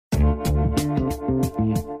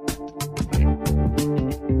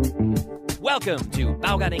Welcome to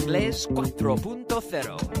Básico Inglés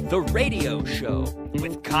 4.0, the radio show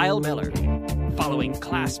with Kyle Miller. Following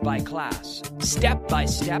class by class, step by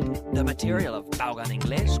step, the material of Básico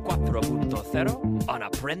Inglés 4.0 on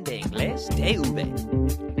Aprende Inglés TV.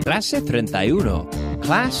 Clase 31,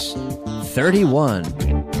 Class 31.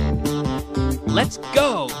 Let's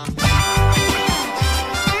go!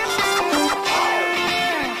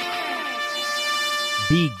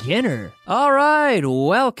 Beginner. All right,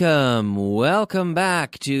 welcome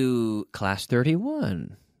back to Class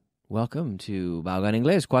 31. Welcome to Básico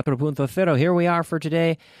Inglés 4.0. Here we are for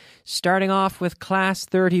today, starting off with Class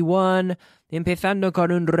 31, empezando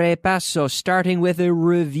con un repaso, starting with a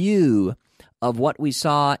review of what we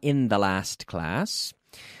saw in the last class.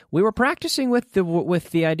 We were practicing with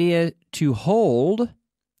the idea to hold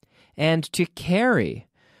and to carry.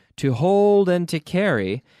 To hold and to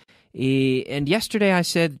carry. And yesterday I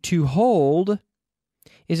said to hold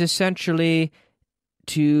is essentially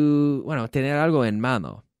to, tener algo en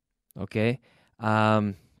mano, ¿ok?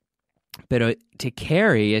 Pero to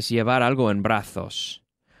carry es llevar algo en brazos.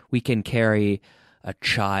 We can carry a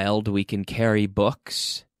child, we can carry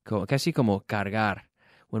books, casi como cargar.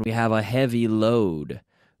 When we have a heavy load,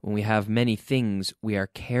 when we have many things we are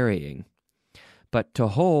carrying. But to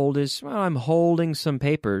hold is, I'm holding some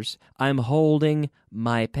papers. I'm holding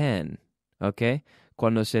my pen. ¿Ok?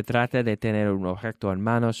 Cuando se trata de tener un objeto en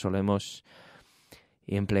mano, solemos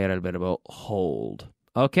emplear el verbo hold.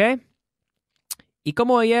 ¿Ok? Y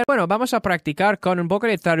como ayer, vamos a practicar con un poco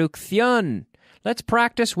de traducción. Let's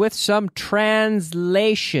practice with some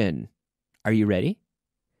translation. Are you ready?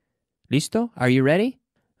 ¿Listo? Are you ready?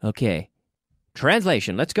 Okay.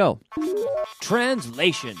 Translation, let's go.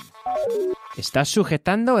 Translation. Está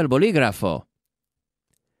sujetando el bolígrafo.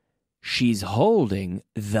 She's holding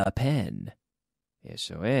the pen.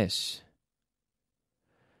 Eso es.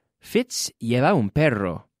 Fitz lleva un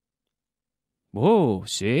perro. Oh,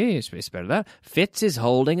 sí, es verdad. Fitz is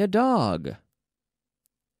holding a dog.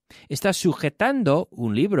 Está sujetando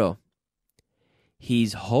un libro.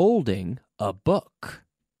 He's holding a book.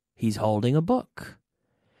 He's holding a book.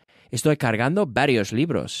 Estoy cargando varios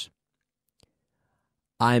libros.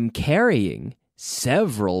 I'm carrying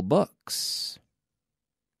several books.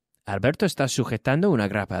 Alberto está sujetando una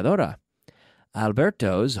grapadora.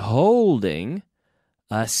 Alberto's holding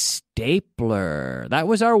a stapler. That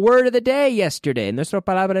was our word of the day yesterday. Nuestra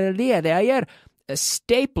palabra del día de ayer. A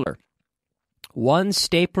stapler. One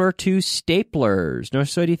stapler, two staplers. No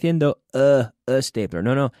estoy diciendo a stapler.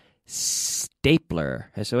 No.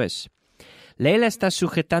 Stapler. Eso es. Leila está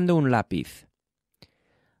sujetando un lápiz.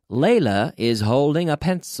 Layla is holding a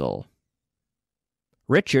pencil.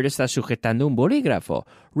 Richard está sujetando un bolígrafo.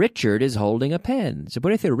 Richard is holding a pen. Se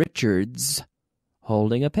puede decir Richard's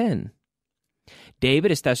holding a pen.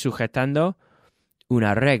 David está sujetando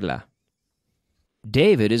una regla.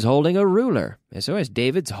 David is holding a ruler. Eso es,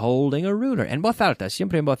 David's holding a ruler. En voz alta,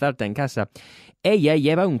 siempre en voz alta en casa. Ella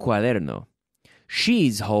lleva un cuaderno.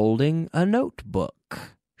 She's holding a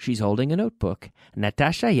notebook. She's holding a notebook.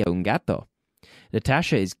 Natasha lleva un gato.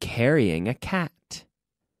 Natasha is carrying a cat.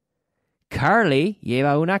 Carly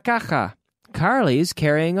lleva una caja. Carly is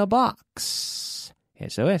carrying a box.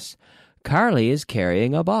 Eso es. Carly is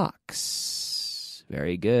carrying a box.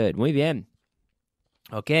 Very good. Muy bien.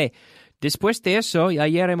 Ok. Después de eso,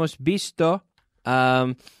 ayer hemos visto...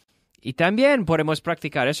 y también podemos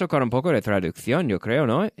practicar eso con un poco de traducción, yo creo,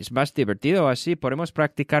 ¿no? Es más divertido así. Podemos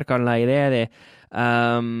practicar con la idea de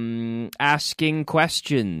asking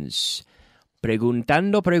questions.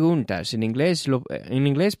 Preguntando preguntas. En inglés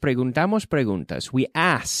preguntamos preguntas. We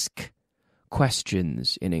ask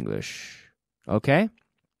questions in English. Okay?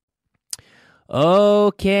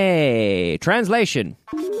 Okay. Translation.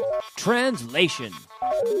 Translation.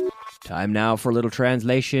 Time now for a little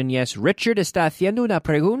translation. Yes, Richard está haciendo una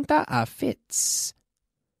pregunta a Fitz.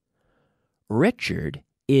 Richard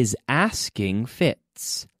is asking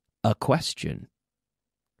Fitz a question.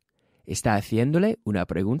 Está haciéndole una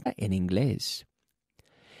pregunta en inglés.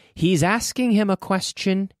 He's asking him a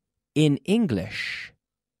question in English.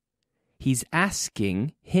 He's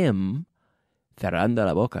asking him, cerrando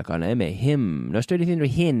la boca con M, him. No estoy diciendo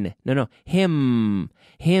hin, no, him,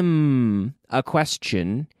 a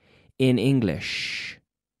question in English.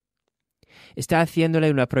 Está haciéndole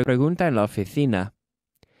una pregunta en la oficina.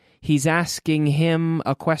 He's asking him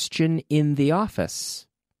a question in the office.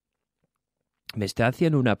 Me está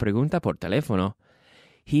haciendo una pregunta por teléfono.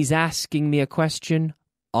 He's asking me a question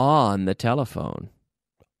on the telephone.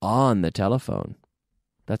 On the telephone.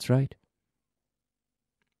 That's right.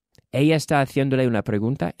 Ella está haciéndole una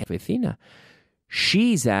pregunta en la oficina.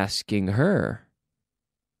 She's asking her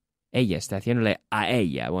Ella está haciéndole a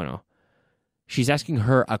ella, bueno. She's asking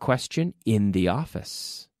her a question in the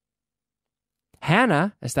office.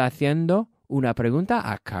 Hannah está haciendo una pregunta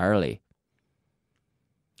a Carly.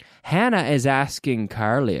 Hannah is asking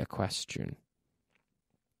Carly a question.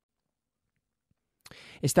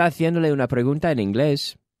 Está haciéndole una pregunta en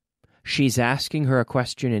inglés. She's asking her a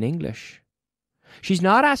question in English. She's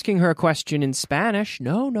not asking her a question in Spanish.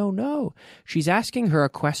 No. She's asking her a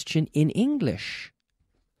question in English.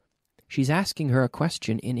 She's asking her a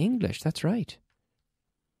question in English. That's right.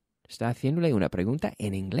 Está haciéndole una pregunta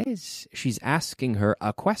en inglés. She's asking her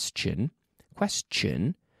a question.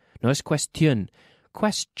 Question. No es cuestión.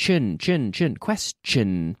 Question.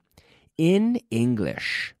 Question. In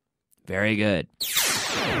English. Very good.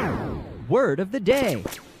 Word of the day.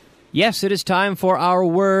 Yes, it is time for our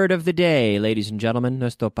word of the day, ladies and gentlemen.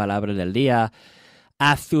 Nuestra palabra del día.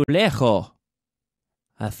 Azulejo.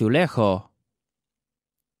 Azulejo.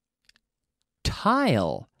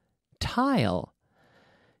 Tile. Tile.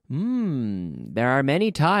 There are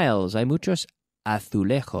many tiles. Hay muchos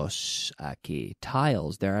azulejos aquí.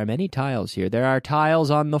 Tiles. There are many tiles here. There are tiles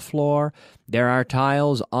on the floor. There are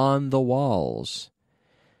tiles on the walls.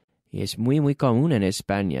 Es muy común en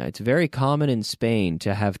España. It's very common in Spain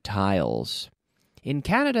to have tiles. In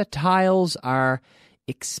Canada, tiles are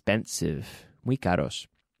expensive. Muy caros.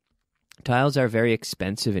 Tiles are very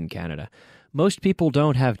expensive in Canada. Most people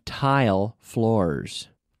don't have tile floors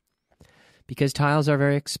because tiles are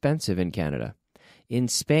very expensive in Canada. In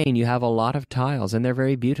Spain, you have a lot of tiles, and they're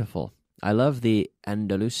very beautiful. I love the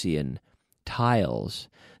Andalusian tiles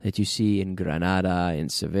that you see in Granada, in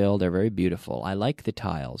Seville. They're very beautiful. I like the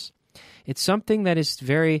tiles. It's something that is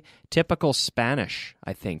very typical Spanish,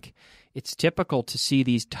 I think. It's typical to see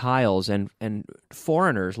these tiles, and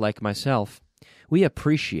foreigners like myself, we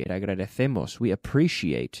appreciate, agradecemos, we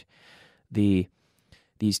appreciate these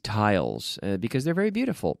tiles because they're very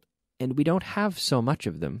beautiful, and we don't have so much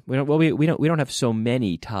of them. We don't have so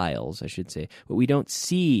many tiles, I should say, but we don't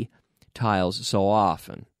see tiles so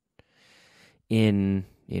often in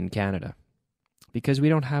Canada because we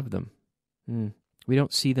don't have them. We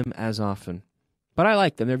don't see them as often. But I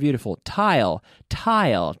like them. They're beautiful. Tile.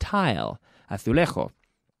 Azulejo.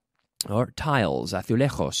 Or tiles,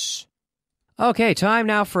 azulejos. Okay, time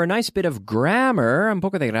now for a nice bit of grammar. Un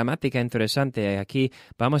poco de gramática interesante aquí.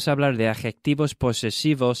 Vamos a hablar de adjetivos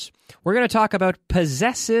posesivos. We're going to talk about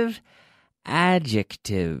possessive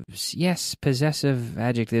adjectives. Yes, possessive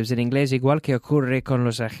adjectives. En inglés, igual que ocurre con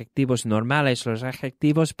los adjetivos normales, los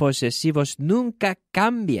adjetivos posesivos nunca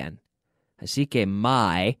cambian. Así que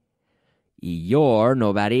my y your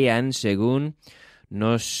no varían según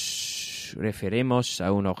nos referimos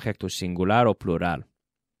a un objeto singular o plural.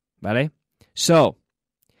 ¿Vale? So,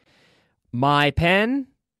 my pen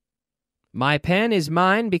is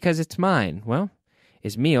mine because it's mine. Well,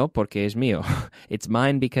 es mío porque es mío. It's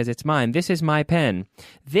mine because it's mine. This is my pen.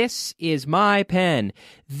 This is my pen.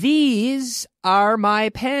 These are my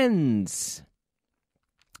pens.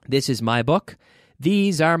 This is my book.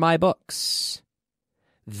 These are my books.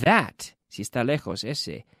 That, si está lejos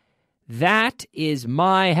ese, that is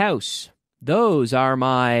my house. Those are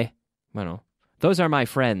my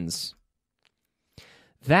friends.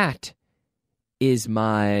 That is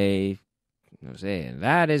my,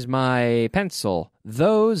 that is my pencil.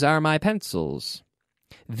 Those are my pencils.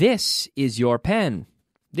 This is your pen.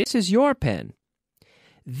 This is your pen.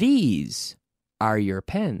 These are your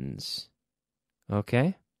pens.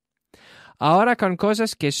 Okay? Ahora con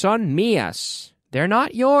cosas que son mías. They're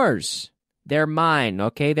not yours. They're mine,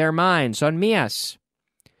 okay? They're mine. Son mías.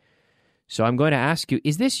 So I'm going to ask you,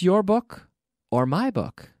 is this your book or my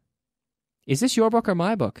book? Is this your book or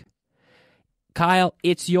my book? Kyle,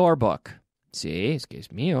 it's your book. Sí, es que es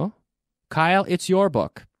mío. Kyle, it's your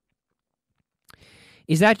book.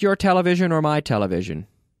 Is that your television or my television?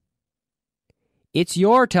 It's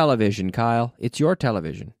your television, Kyle. It's your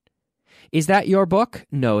television. Is that your book?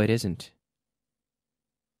 No, it isn't.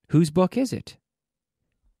 Whose book is it?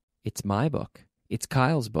 It's my book. It's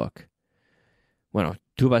Kyle's book. Bueno,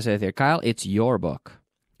 tú vas a decir, Kyle, it's your book.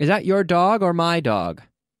 Is that your dog or my dog?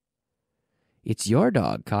 It's your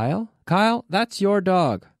dog, Kyle. Kyle, that's your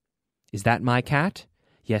dog. Is that my cat?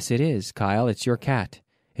 Yes, it is, Kyle. It's your cat.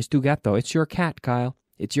 Es tu gato. It's your cat, Kyle.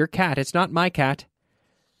 It's your cat. It's not my cat.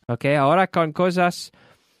 Okay, ahora con cosas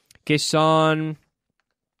que son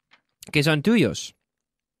tuyos.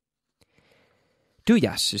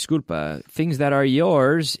 Tuyas, disculpa. Things that are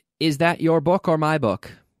yours. Is that your book or my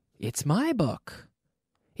book? It's my book.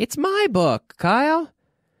 It's my book, Kyle.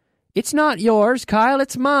 It's not yours, Kyle.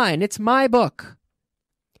 It's mine. It's my book.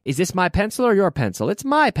 Is this my pencil or your pencil? It's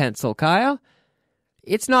my pencil, Kyle.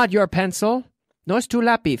 It's not your pencil. No es tu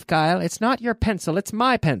lápiz, Kyle. It's not your pencil. It's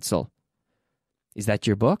my pencil. Is that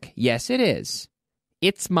your book? Yes, it is.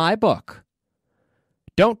 It's my book.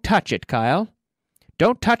 Don't touch it, Kyle.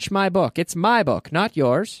 Don't touch my book. It's my book, not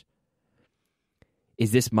yours.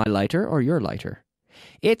 Is this my lighter or your lighter?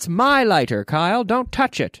 It's my lighter, Kyle. Don't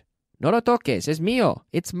touch it. No lo toques. Es mío.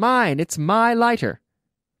 It's mine. It's my lighter.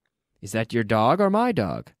 Is that your dog or my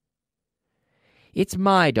dog? It's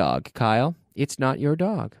my dog, Kyle. It's not your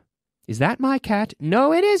dog. Is that my cat?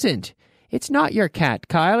 No, it isn't. It's not your cat,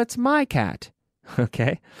 Kyle. It's my cat.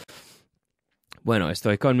 Okay. Bueno,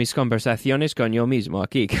 estoy con mis conversaciones con yo mismo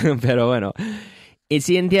aquí, pero bueno. Y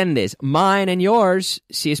si entiendes, mine and yours,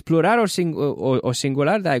 si es plural o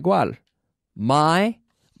singular, da igual. My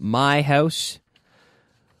house,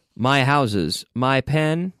 my houses, my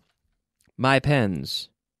pen, my pens.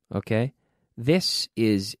 Okay? This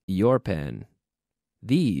is your pen.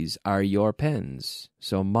 These are your pens.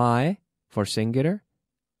 So my for singular.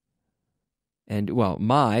 And, well,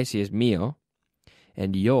 my, si es mío.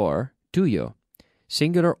 And your, tuyo.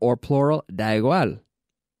 Singular or plural, da igual.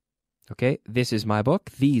 Okay? This is my book.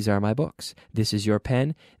 These are my books. This is your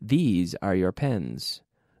pen. These are your pens.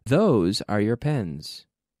 Those are your pens.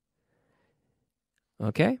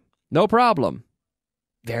 Okay? No problem.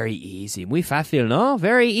 Very easy. Muy fácil, ¿no?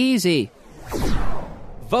 Very easy.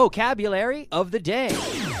 Vocabulary of the day.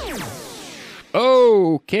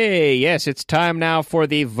 Okay, yes, it's time now for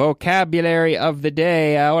the vocabulary of the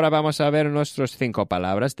day. Ahora vamos a ver nuestros 5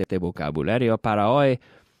 palabras de vocabulario para hoy.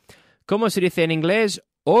 ¿Cómo se dice en inglés?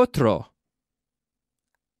 Otro.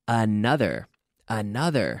 Another.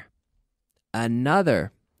 Another.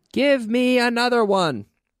 Another. Give me another one.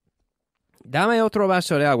 Dame otro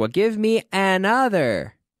vaso de agua. Give me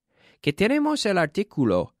another. Que tenemos el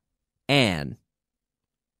artículo an.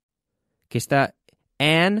 Que está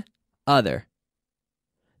an, other.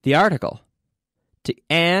 The article. To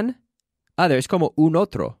an, other. Es como un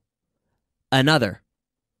otro. Another.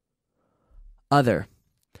 Other.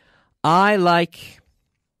 I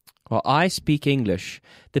speak English.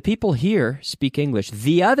 The people here speak English.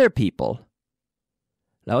 The other people,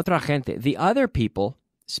 la otra gente, the other people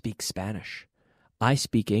speak Spanish. I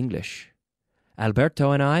speak English.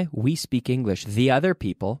 Alberto and I, we speak English. The other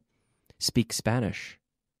people speak Spanish.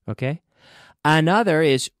 Okay? Another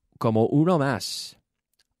is como uno más.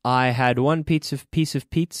 I had one piece of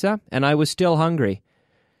pizza and I was still hungry.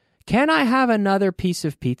 Can I have another piece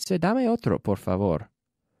of pizza? Dame otro, por favor.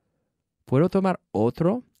 ¿Puedo tomar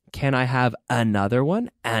otro? Can I have another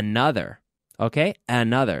one? Another. Okay?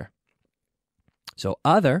 Another. So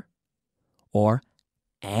other or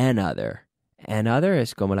another. Another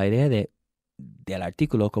es como la idea del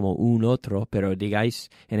artículo como un otro, pero digáis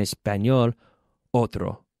en español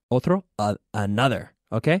otro. Otro, another.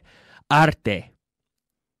 Okay? Arte.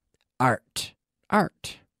 Art.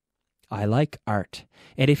 Art. I like art.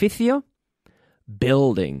 Edificio.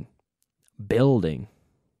 Building. Building.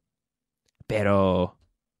 Pero.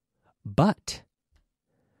 But.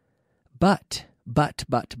 Pero.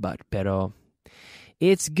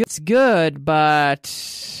 It's good,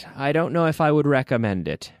 but I don't know if I would recommend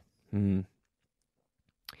it.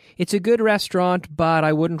 It's a good restaurant, but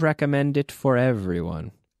I wouldn't recommend it for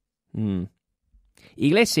everyone.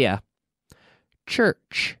 Iglesia.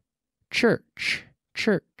 Church. Church.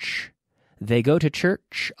 Church. They go to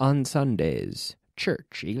church on Sundays.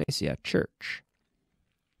 Church. Iglesia. Church.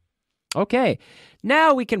 Okay,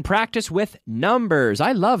 now we can practice with numbers.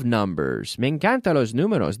 I love numbers. Me encantan los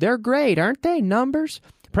números. They're great, aren't they? Numbers.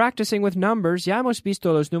 Practicing with numbers. Ya hemos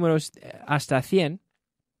visto los números hasta 100.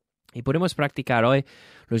 Y podemos practicar hoy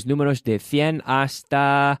los números de 100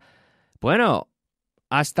 hasta, bueno,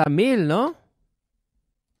 hasta 1000, ¿no?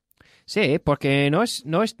 Sí, porque no es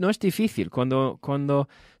difícil. Cuando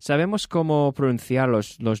sabemos cómo pronunciar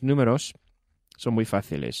los números, son muy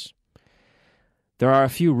fáciles. There are a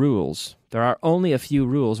few rules. There are only a few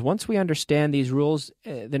rules. Once we understand these rules,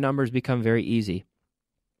 the numbers become very easy.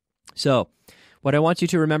 So, what I want you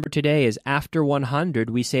to remember today is after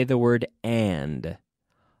 100, we say the word and.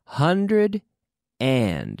 100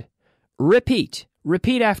 and. Repeat.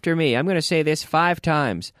 Repeat after me. I'm going to say this 5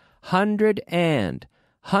 times. 100 and.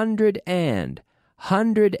 100 and.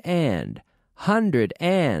 100 and. 100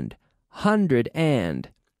 and. 100 and.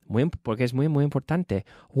 Porque es muy importante.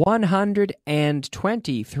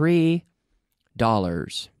 $123.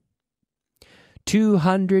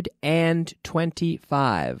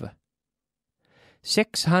 $225.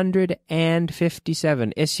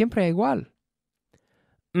 657. Es siempre igual.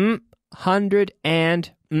 100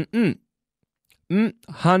 and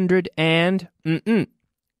 100 and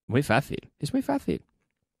Muy fácil. Es muy fácil.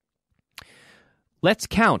 let's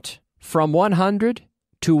count from 100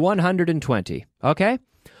 to 120, okay?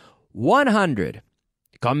 100.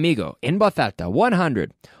 Conmigo, en voz alta.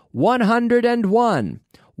 100. 101.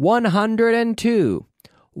 102.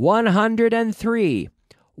 103.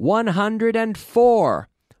 104.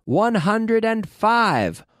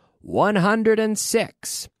 105.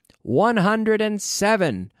 106.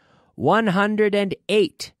 107.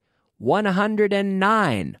 108.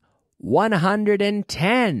 109.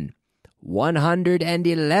 110.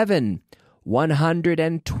 111.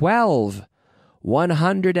 112.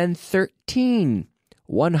 113.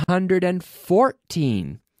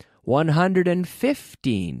 114.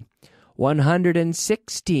 115.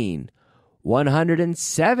 116.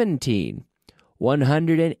 117.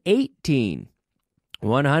 118.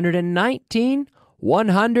 119.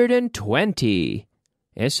 120.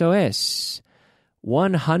 Eso es.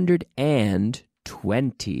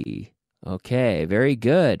 120. Okay, very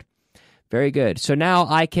good. Very good. So now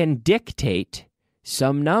I can dictate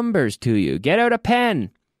some numbers to you. Get out a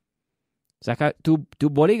pen. Saca tu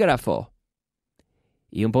bolígrafo.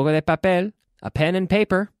 Y un poco de papel, a pen and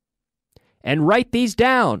paper. And write these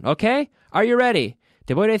down, okay? Are you ready?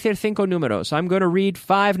 Te voy a decir 5 números. I'm going to read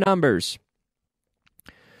 5 numbers.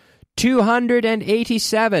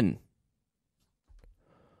 287.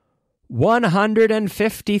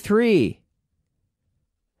 153.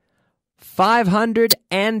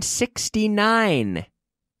 569.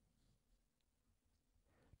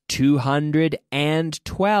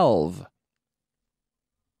 212.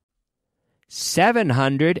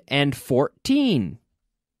 714.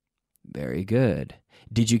 Very good.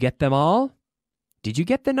 Did you get them all? Did you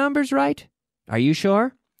get the numbers right? Are you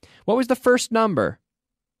sure? What was the first number?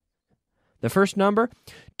 The first number?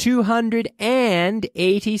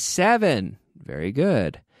 287. Very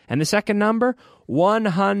good. And the second number?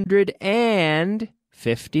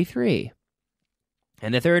 153.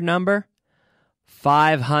 And the third number?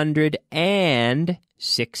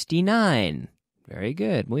 569. Very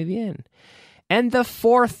good. Muy bien. And the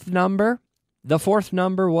fourth number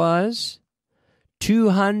was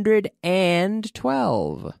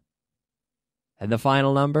 212. And the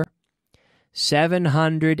final number?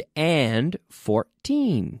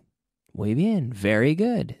 714. Muy bien. Very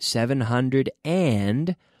good.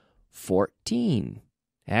 714.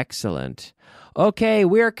 Excellent. Okay,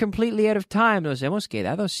 we're completely out of time. Nos hemos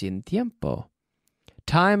quedado sin tiempo.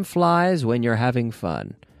 Time flies when you're having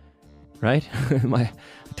fun. Right?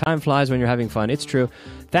 Time flies when you're having fun. It's true.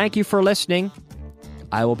 Thank you for listening.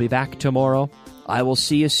 I will be back tomorrow. I will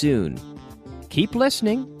see you soon. Keep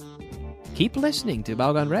listening. Keep listening to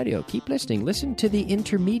Baogan Radio. Keep listening. Listen to the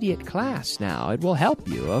intermediate class now. It will help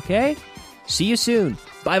you, okay? See you soon.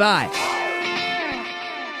 Bye-bye.